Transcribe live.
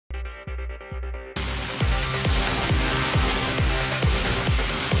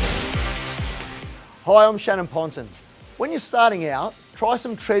Hi, I'm Shannan Ponton. When you're starting out, try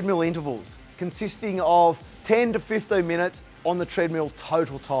some treadmill intervals consisting of 10 to 15 minutes on the treadmill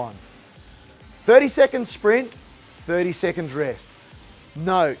total time. 30 seconds sprint, 30 seconds rest.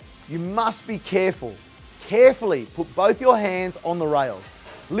 Note, you must be careful. Carefully put both your hands on the rails.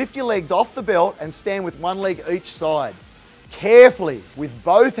 Lift your legs off the belt and stand with one leg each side. Carefully, with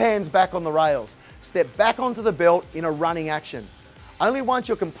both hands back on the rails, step back onto the belt in a running action. Only once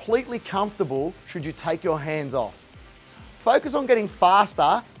you're completely comfortable should you take your hands off. Focus on getting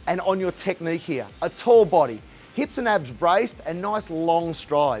faster and on your technique here. A tall body, hips and abs braced, and nice long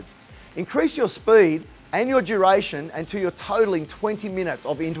strides. Increase your speed and your duration until you're totaling 20 minutes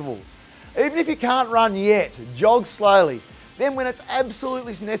of intervals. Even if you can't run yet, jog slowly. Then when it's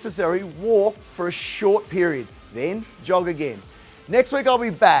absolutely necessary, walk for a short period. Then jog again. Next week I'll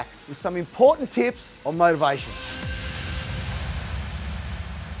be back with some important tips on motivation.